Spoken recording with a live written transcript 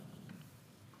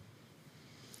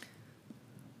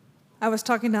I was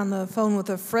talking on the phone with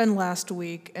a friend last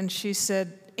week, and she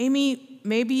said, Amy,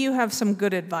 maybe you have some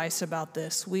good advice about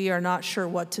this. We are not sure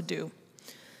what to do.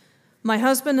 My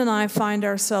husband and I find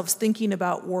ourselves thinking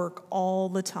about work all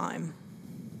the time.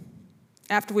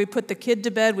 After we put the kid to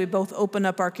bed, we both open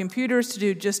up our computers to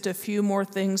do just a few more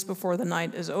things before the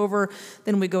night is over.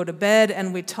 Then we go to bed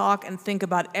and we talk and think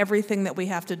about everything that we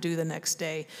have to do the next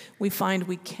day. We find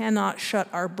we cannot shut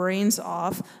our brains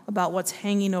off about what's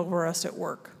hanging over us at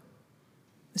work.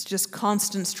 It's just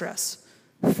constant stress,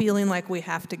 feeling like we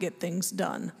have to get things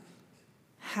done.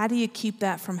 How do you keep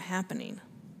that from happening?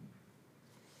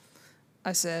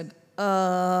 I said,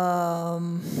 I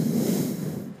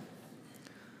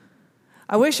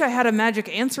wish I had a magic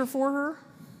answer for her.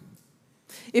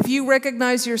 If you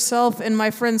recognize yourself in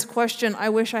my friend's question, I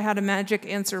wish I had a magic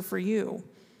answer for you.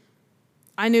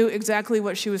 I knew exactly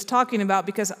what she was talking about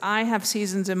because I have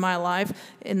seasons in my life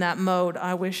in that mode.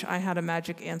 I wish I had a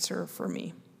magic answer for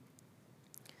me.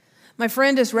 My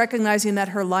friend is recognizing that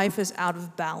her life is out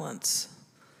of balance,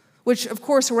 which, of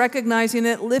course, recognizing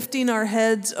it, lifting our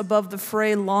heads above the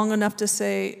fray long enough to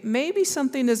say, maybe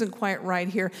something isn't quite right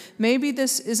here. Maybe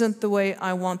this isn't the way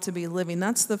I want to be living.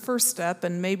 That's the first step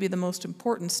and maybe the most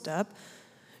important step.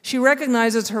 She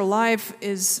recognizes her life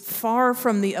is far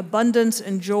from the abundance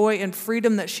and joy and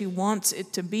freedom that she wants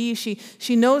it to be.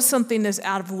 She knows something is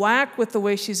out of whack with the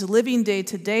way she's living day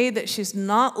to day, that she's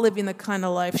not living the kind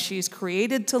of life she's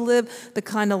created to live, the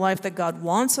kind of life that God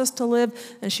wants us to live,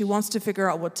 and she wants to figure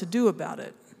out what to do about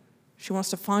it. She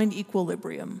wants to find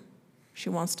equilibrium. She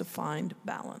wants to find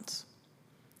balance.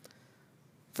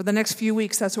 For the next few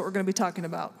weeks, that's what we're going to be talking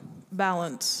about,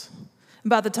 balance.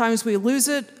 About the times we lose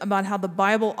it, about how the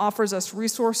Bible offers us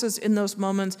resources in those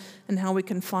moments, and how we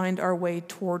can find our way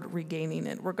toward regaining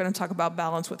it. We're going to talk about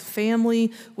balance with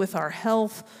family, with our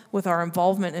health, with our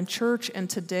involvement in church, and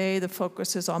today the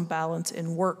focus is on balance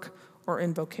in work or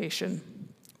in vocation,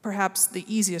 perhaps the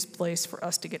easiest place for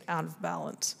us to get out of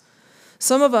balance.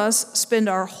 Some of us spend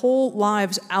our whole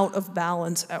lives out of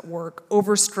balance at work,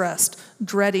 overstressed,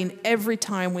 dreading every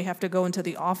time we have to go into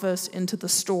the office, into the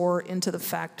store, into the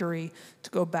factory to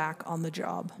go back on the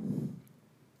job.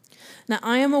 Now,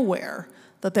 I am aware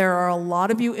that there are a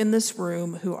lot of you in this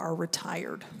room who are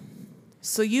retired.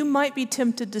 So you might be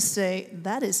tempted to say,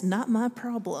 that is not my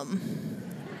problem.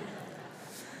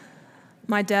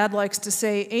 My dad likes to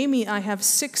say, Amy, I have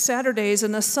 6 Saturdays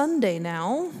and a Sunday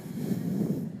now.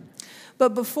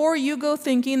 But before you go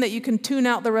thinking that you can tune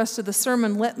out the rest of the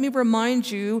sermon, let me remind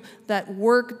you that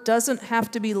work doesn't have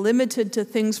to be limited to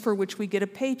things for which we get a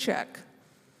paycheck.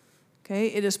 Okay?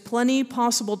 It is plenty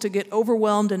possible to get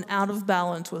overwhelmed and out of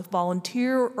balance with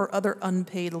volunteer or other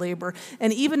unpaid labor.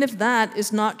 And even if that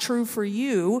is not true for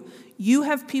you, you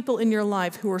have people in your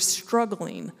life who are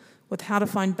struggling with how to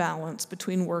find balance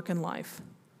between work and life.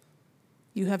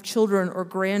 You have children or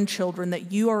grandchildren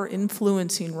that you are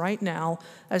influencing right now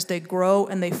as they grow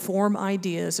and they form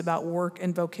ideas about work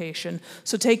and vocation.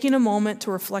 So taking a moment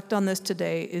to reflect on this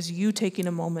today is you taking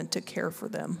a moment to care for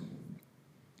them.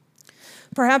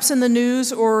 Perhaps in the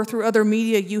news or through other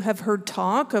media, you have heard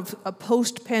talk of a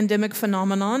post-pandemic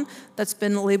phenomenon that's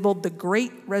been labeled the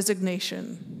Great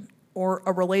Resignation, or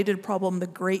a related problem, the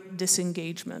Great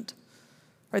Disengagement.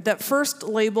 Right, that first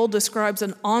label describes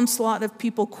an onslaught of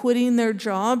people quitting their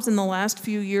jobs in the last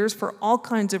few years for all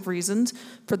kinds of reasons,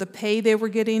 for the pay they were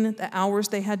getting, the hours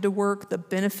they had to work, the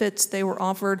benefits they were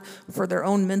offered, for their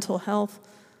own mental health.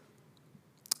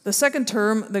 The second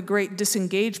term, the Great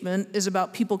Disengagement, is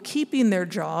about people keeping their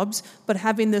jobs, but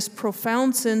having this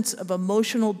profound sense of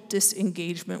emotional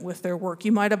disengagement with their work.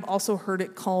 You might have also heard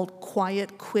it called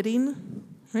quiet quitting,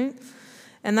 right?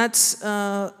 And that's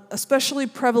especially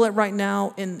prevalent right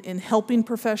now in helping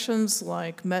professions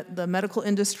like the medical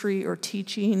industry or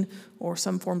teaching or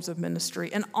some forms of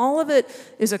ministry. And all of it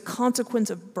is a consequence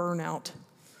of burnout,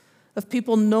 of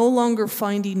people no longer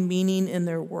finding meaning in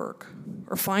their work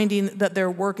or finding that their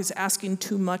work is asking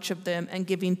too much of them and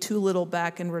giving too little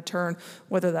back in return,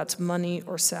 whether that's money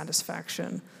or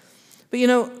satisfaction. But you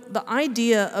know, the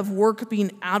idea of work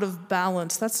being out of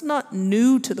balance, that's not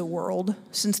new to the world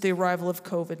since the arrival of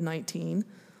COVID-19.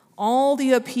 All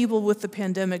the upheaval with the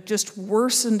pandemic just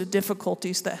worsened the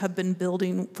difficulties that have been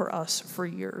building for us for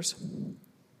years.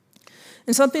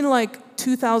 In something like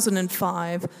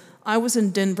 2005, I was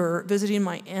in Denver visiting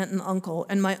my aunt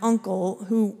and my uncle,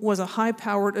 who was a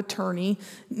high-powered attorney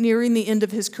nearing the end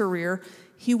of his career,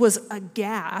 he was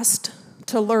aghast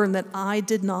to learn that I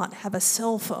did not have a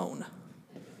cell phone.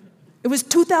 It was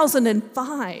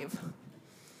 2005.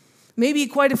 Maybe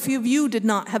quite a few of you did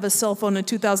not have a cell phone in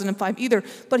 2005 either,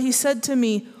 but he said to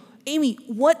me, Amy,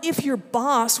 what if your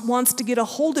boss wants to get a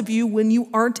hold of you when you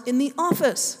aren't in the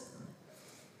office?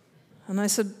 And I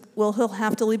said, well, he'll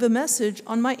have to leave a message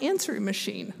on my answering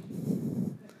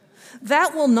machine.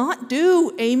 That will not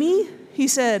do, Amy, he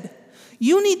said.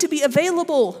 You need to be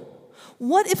available.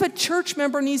 What if a church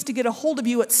member needs to get a hold of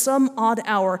you at some odd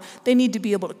hour? They need to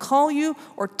be able to call you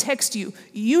or text you.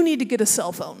 You need to get a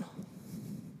cell phone.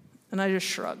 And I just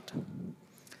shrugged.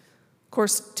 Of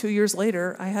course, 2 years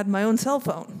later, I had my own cell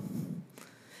phone.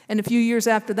 And a few years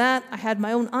after that, I had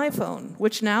my own iPhone,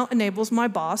 which now enables my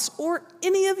boss or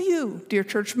any of you, dear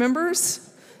church members,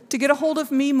 to get a hold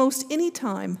of me most any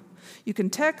time. You can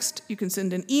text, you can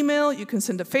send an email, you can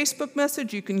send a Facebook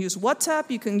message, you can use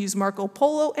WhatsApp, you can use Marco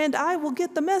Polo, and I will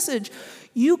get the message.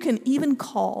 You can even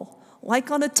call, like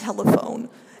on a telephone,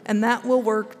 and that will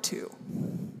work too.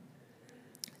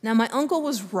 Now, my uncle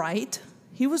was right.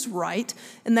 He was right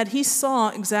in that he saw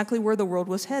exactly where the world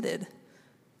was headed.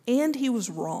 And he was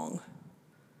wrong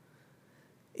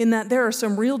in that there are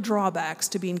some real drawbacks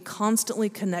to being constantly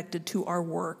connected to our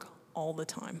work all the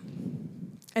time.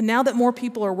 And now that more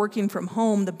people are working from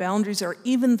home, the boundaries are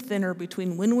even thinner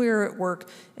between when we are at work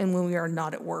and when we are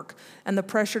not at work. And the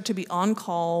pressure to be on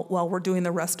call while we're doing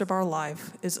the rest of our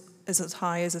life is as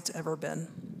high as it's ever been.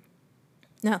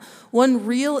 Now, one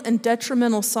real and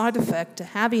detrimental side effect to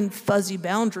having fuzzy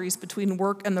boundaries between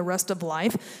work and the rest of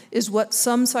life is what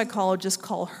some psychologists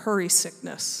call hurry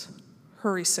sickness.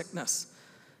 Hurry sickness.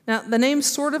 Now, the name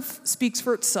sort of speaks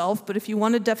for itself, but if you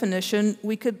want a definition,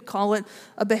 we could call it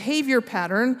a behavior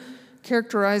pattern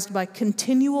characterized by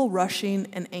continual rushing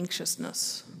and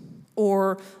anxiousness,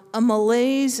 or a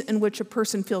malaise in which a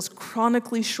person feels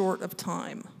chronically short of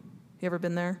time. You ever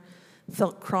been there?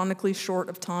 Felt chronically short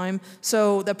of time.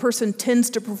 So the person tends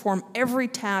to perform every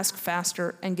task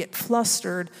faster and get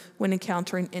flustered when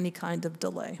encountering any kind of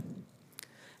delay.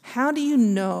 How do you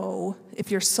know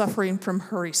if you're suffering from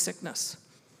hurry sickness?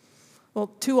 Well,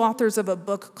 2 authors of a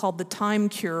book called The Time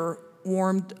Cure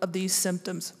warned of these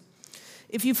symptoms.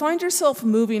 If you find yourself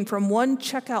moving from one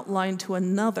checkout line to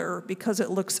another because it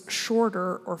looks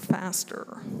shorter or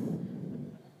faster,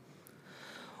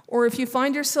 or if you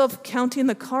find yourself counting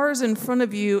the cars in front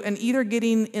of you and either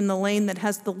getting in the lane that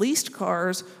has the least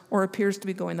cars or appears to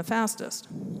be going the fastest,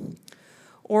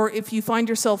 or if you find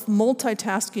yourself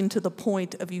multitasking to the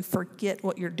point of you forget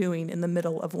what you're doing in the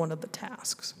middle of one of the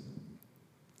tasks.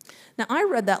 Now, I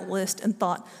read that list and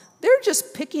thought, they're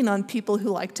just picking on people who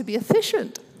like to be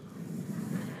efficient.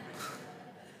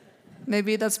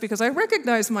 Maybe that's because I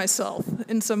recognize myself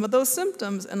in some of those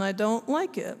symptoms and I don't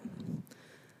like it.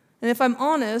 And if I'm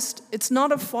honest, it's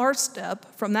not a far step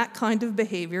from that kind of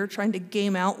behavior, trying to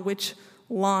game out which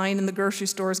line in the grocery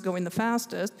store is going the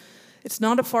fastest. It's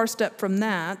not a far step from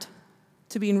that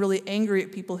to being really angry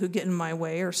at people who get in my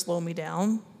way or slow me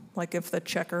down, like if the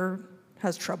checker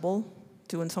has trouble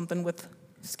doing something with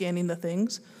scanning the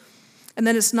things. And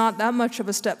then it's not that much of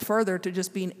a step further to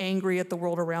just being angry at the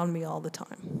world around me all the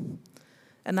time.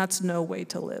 And that's no way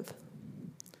to live.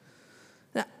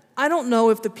 Now, I don't know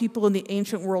if the people in the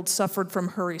ancient world suffered from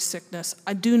hurry sickness.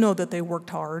 I do know that they worked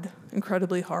hard,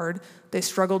 incredibly hard. They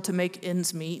struggled to make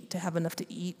ends meet, to have enough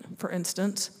to eat, for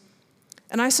instance.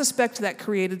 And I suspect that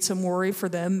created some worry for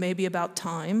them, maybe about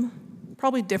time,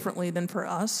 probably differently than for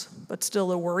us, but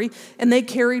still a worry. And they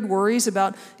carried worries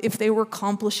about if they were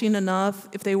accomplishing enough,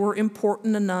 if they were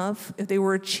important enough, if they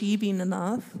were achieving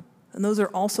enough. And those are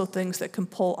also things that can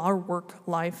pull our work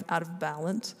life out of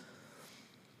balance.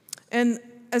 And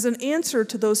as an answer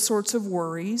to those sorts of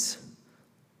worries,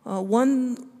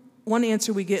 one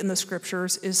answer we get in the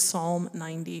scriptures is Psalm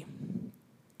 90.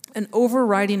 An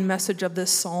overriding message of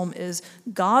this psalm is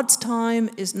God's time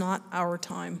is not our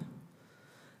time.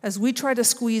 As we try to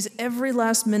squeeze every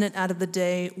last minute out of the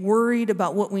day, worried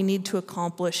about what we need to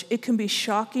accomplish, it can be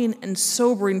shocking and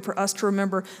sobering for us to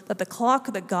remember that the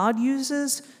clock that God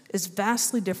uses is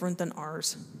vastly different than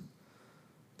ours.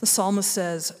 The psalmist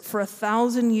says, "For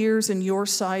 1,000 years in your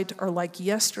sight are like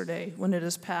yesterday when it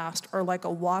is past, or like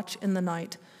a watch in the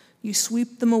night. You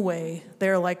sweep them away. They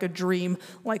are like a dream,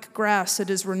 like grass that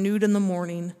is renewed in the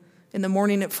morning. In the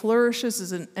morning it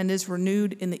flourishes and is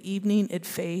renewed. In the evening it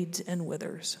fades and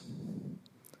withers."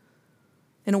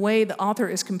 In a way, the author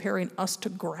is comparing us to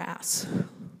grass.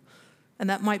 And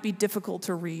that might be difficult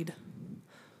to read.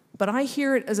 But I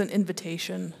hear it as an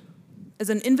invitation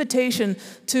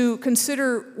to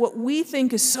consider what we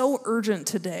think is so urgent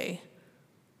today,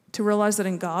 to realize that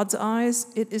in God's eyes,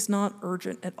 it is not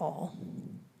urgent at all.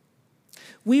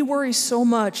 We worry so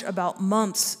much about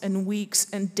months and weeks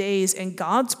and days, and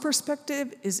God's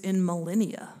perspective is in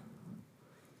millennia.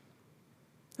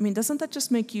 I mean, doesn't that just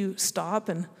make you stop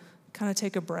and kind of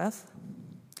take a breath.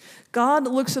 God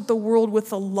looks at the world with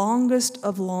the longest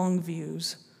of long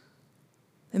views.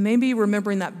 And maybe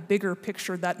remembering that bigger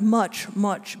picture, that much,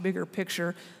 much bigger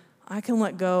picture, I can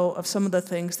let go of some of the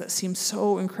things that seem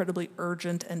so incredibly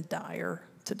urgent and dire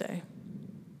today.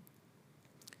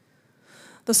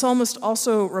 The psalmist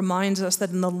also reminds us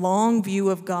that in the long view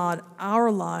of God,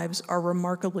 our lives are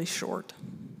remarkably short.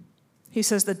 He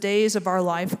says the days of our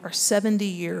life are 70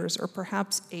 years, or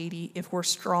perhaps 80 if we're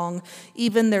strong.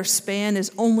 Even their span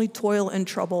is only toil and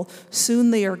trouble.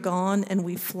 Soon they are gone and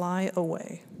we fly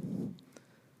away.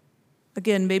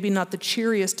 Again, maybe not the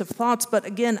cheeriest of thoughts, but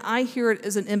again, I hear it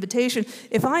as an invitation.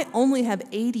 If I only have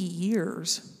 80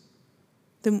 years,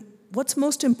 then what's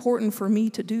most important for me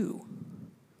to do?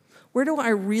 Where do I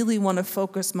really want to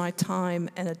focus my time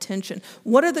and attention?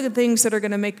 What are the things that are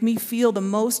going to make me feel the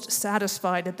most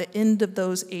satisfied at the end of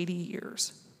those 80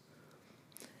 years?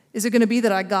 Is it going to be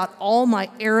that I got all my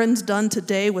errands done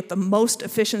today with the most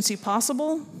efficiency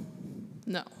possible?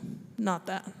 No, not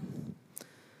that.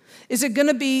 Is it going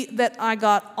to be that I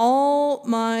got all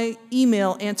my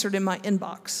email answered in my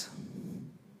inbox?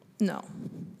 No,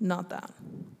 not that.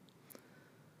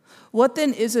 What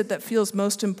then is it that feels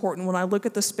most important when I look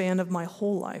at the span of my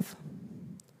whole life?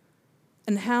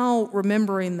 And how,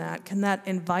 remembering that, can that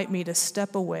invite me to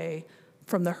step away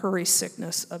from the hurry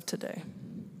sickness of today?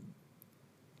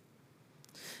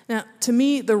 Now, to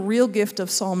me, the real gift of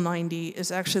Psalm 90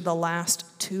 is actually the last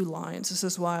two lines. This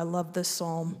is why I love this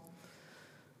psalm.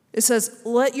 It says,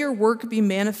 "Let your work be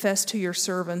manifest to your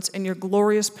servants and your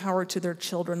glorious power to their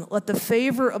children. Let the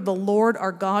favor of the Lord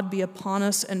our God be upon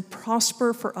us and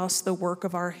prosper for us the work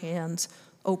of our hands.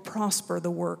 Oh, prosper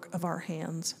the work of our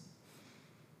hands."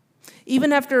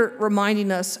 Even after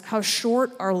reminding us how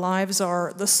short our lives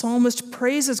are, the psalmist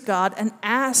praises God and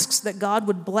asks that God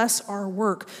would bless our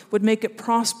work, would make it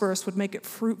prosperous, would make it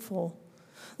fruitful.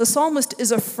 The psalmist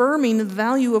is affirming the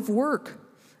value of work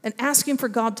and asking for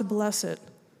God to bless it.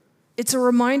 It's a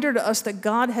reminder to us that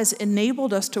God has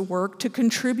enabled us to work, to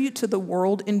contribute to the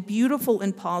world in beautiful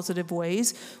and positive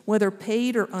ways, whether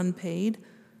paid or unpaid.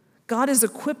 God has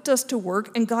equipped us to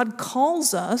work, and God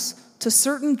calls us to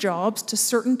certain jobs, to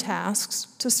certain tasks,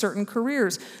 to certain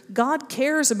careers. God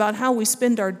cares about how we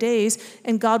spend our days,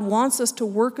 and God wants us to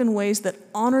work in ways that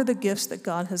honor the gifts that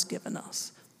God has given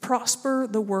us. Prosper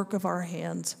the work of our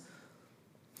hands.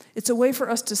 It's a way for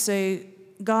us to say,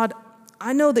 God,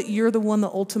 I know that you're the one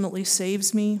that ultimately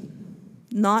saves me,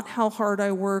 not how hard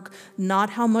I work,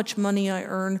 not how much money I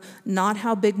earn, not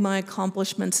how big my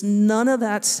accomplishments. None of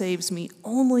that saves me.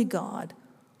 Only God,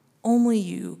 only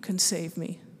you can save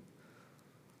me.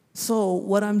 So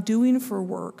what I'm doing for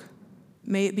work,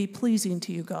 may it be pleasing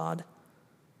to you, God,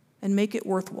 and make it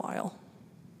worthwhile.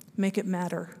 Make it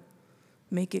matter.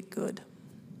 Make it good.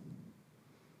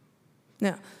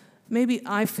 Now, maybe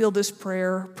I feel this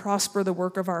prayer, prosper the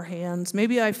work of our hands.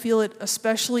 Maybe I feel it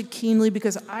especially keenly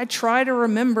because I try to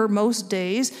remember most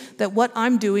days that what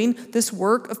I'm doing, this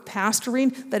work of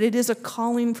pastoring, that it is a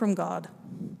calling from God.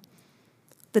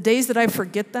 The days that I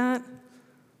forget that,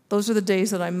 those are the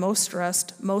days that I'm most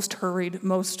stressed, most hurried,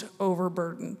 most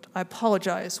overburdened. I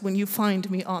apologize when you find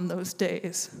me on those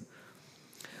days.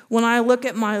 When I look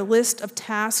at my list of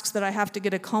tasks that I have to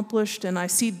get accomplished and I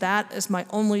see that as my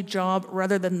only job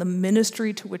rather than the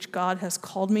ministry to which God has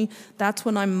called me, that's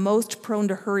when I'm most prone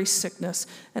to hurry sickness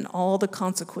and all the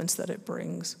consequence that it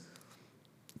brings.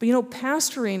 But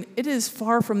pastoring, it is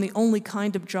far from the only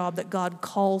kind of job that God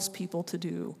calls people to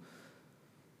do.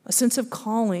 A sense of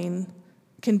calling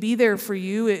can be there for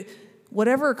you,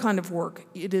 whatever kind of work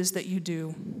it is that you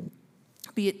do.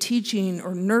 Be it teaching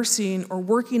or nursing or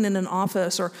working in an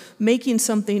office or making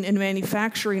something in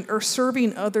manufacturing or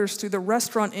serving others through the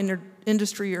restaurant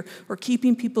industry or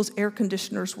keeping people's air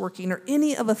conditioners working or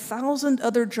any of 1,000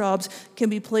 other jobs can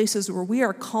be places where we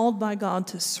are called by God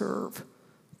to serve,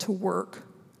 to work,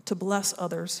 to bless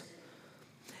others.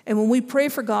 And when we pray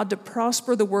for God to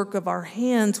prosper the work of our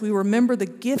hands, we remember the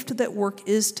gift that work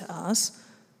is to us,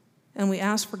 and we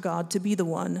ask for God to be the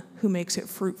one who makes it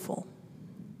fruitful.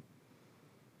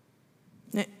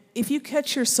 Now, if you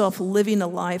catch yourself living a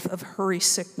life of hurry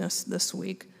sickness this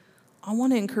week, I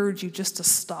want to encourage you just to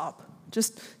stop.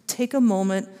 Just take a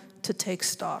moment to take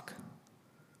stock.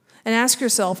 And ask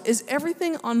yourself, is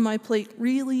everything on my plate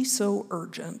really so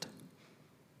urgent?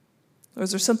 Or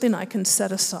is there something I can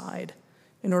set aside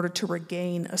in order to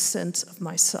regain a sense of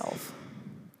myself?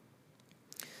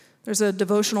 There's a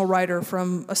devotional writer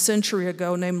from a century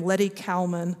ago named Letty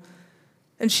Kalman,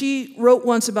 And she wrote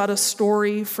once about a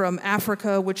story from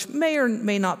Africa, which may or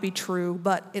may not be true,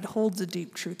 but it holds a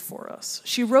deep truth for us.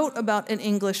 She wrote about an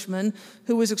Englishman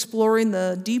who was exploring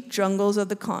the deep jungles of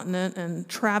the continent and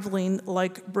traveling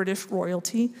like British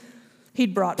royalty.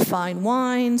 He'd brought fine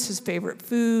wines, his favorite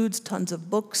foods, tons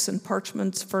of books and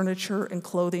parchments, furniture and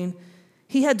clothing.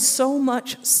 He had so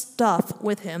much stuff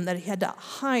with him that he had to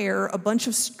hire a bunch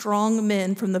of strong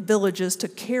men from the villages to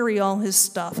carry all his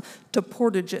stuff, to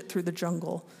portage it through the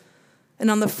jungle.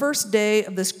 And on the first day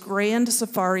of this grand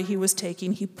safari he was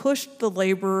taking, he pushed the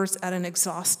laborers at an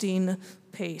exhausting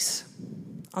pace.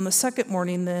 On the second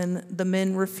morning, then, the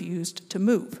men refused to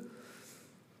move.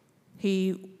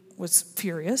 He was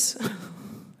furious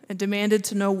and demanded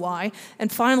to know why.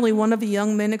 And finally, one of the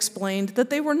young men explained that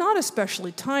they were not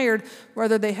especially tired,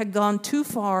 rather they had gone too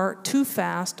far, too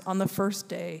fast on the first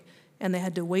day, and they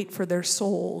had to wait for their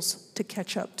souls to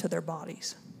catch up to their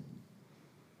bodies.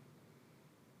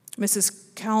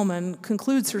 Mrs. Kalman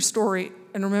concludes her story,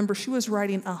 and remember, she was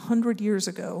writing 100 years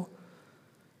ago.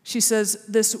 She says,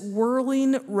 this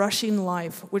whirling, rushing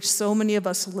life, which so many of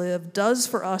us live, does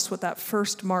for us what that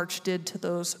first march did to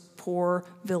those poor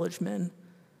village men.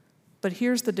 But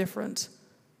here's the difference.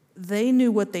 They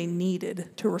knew what they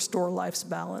needed to restore life's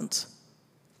balance.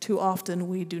 Too often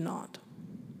we do not.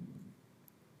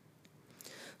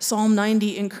 Psalm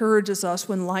 90 encourages us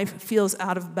when life feels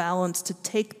out of balance to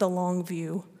take the long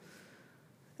view.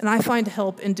 And I find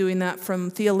help in doing that from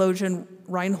theologian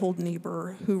Reinhold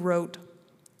Niebuhr, who wrote,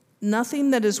 "Nothing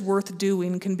that is worth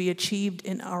doing can be achieved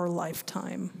in our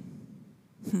lifetime."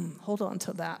 Hold on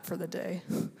to that for the day.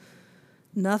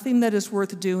 Nothing that is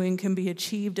worth doing can be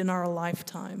achieved in our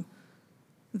lifetime.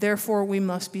 Therefore, we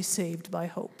must be saved by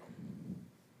hope.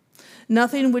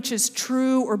 Nothing which is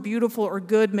true or beautiful or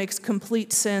good makes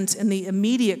complete sense in the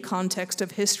immediate context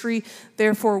of history.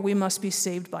 Therefore, we must be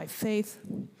saved by faith.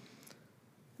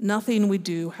 Nothing we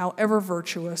do, however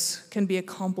virtuous, can be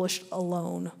accomplished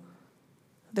alone.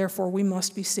 Therefore, we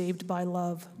must be saved by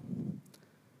love.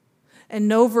 And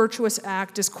no virtuous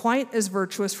act is quite as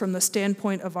virtuous from the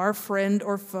standpoint of our friend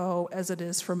or foe as it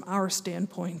is from our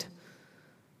standpoint.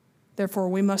 Therefore,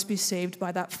 we must be saved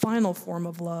by that final form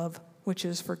of love, which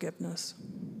is forgiveness.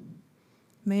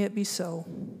 May it be so.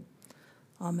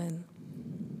 Amen.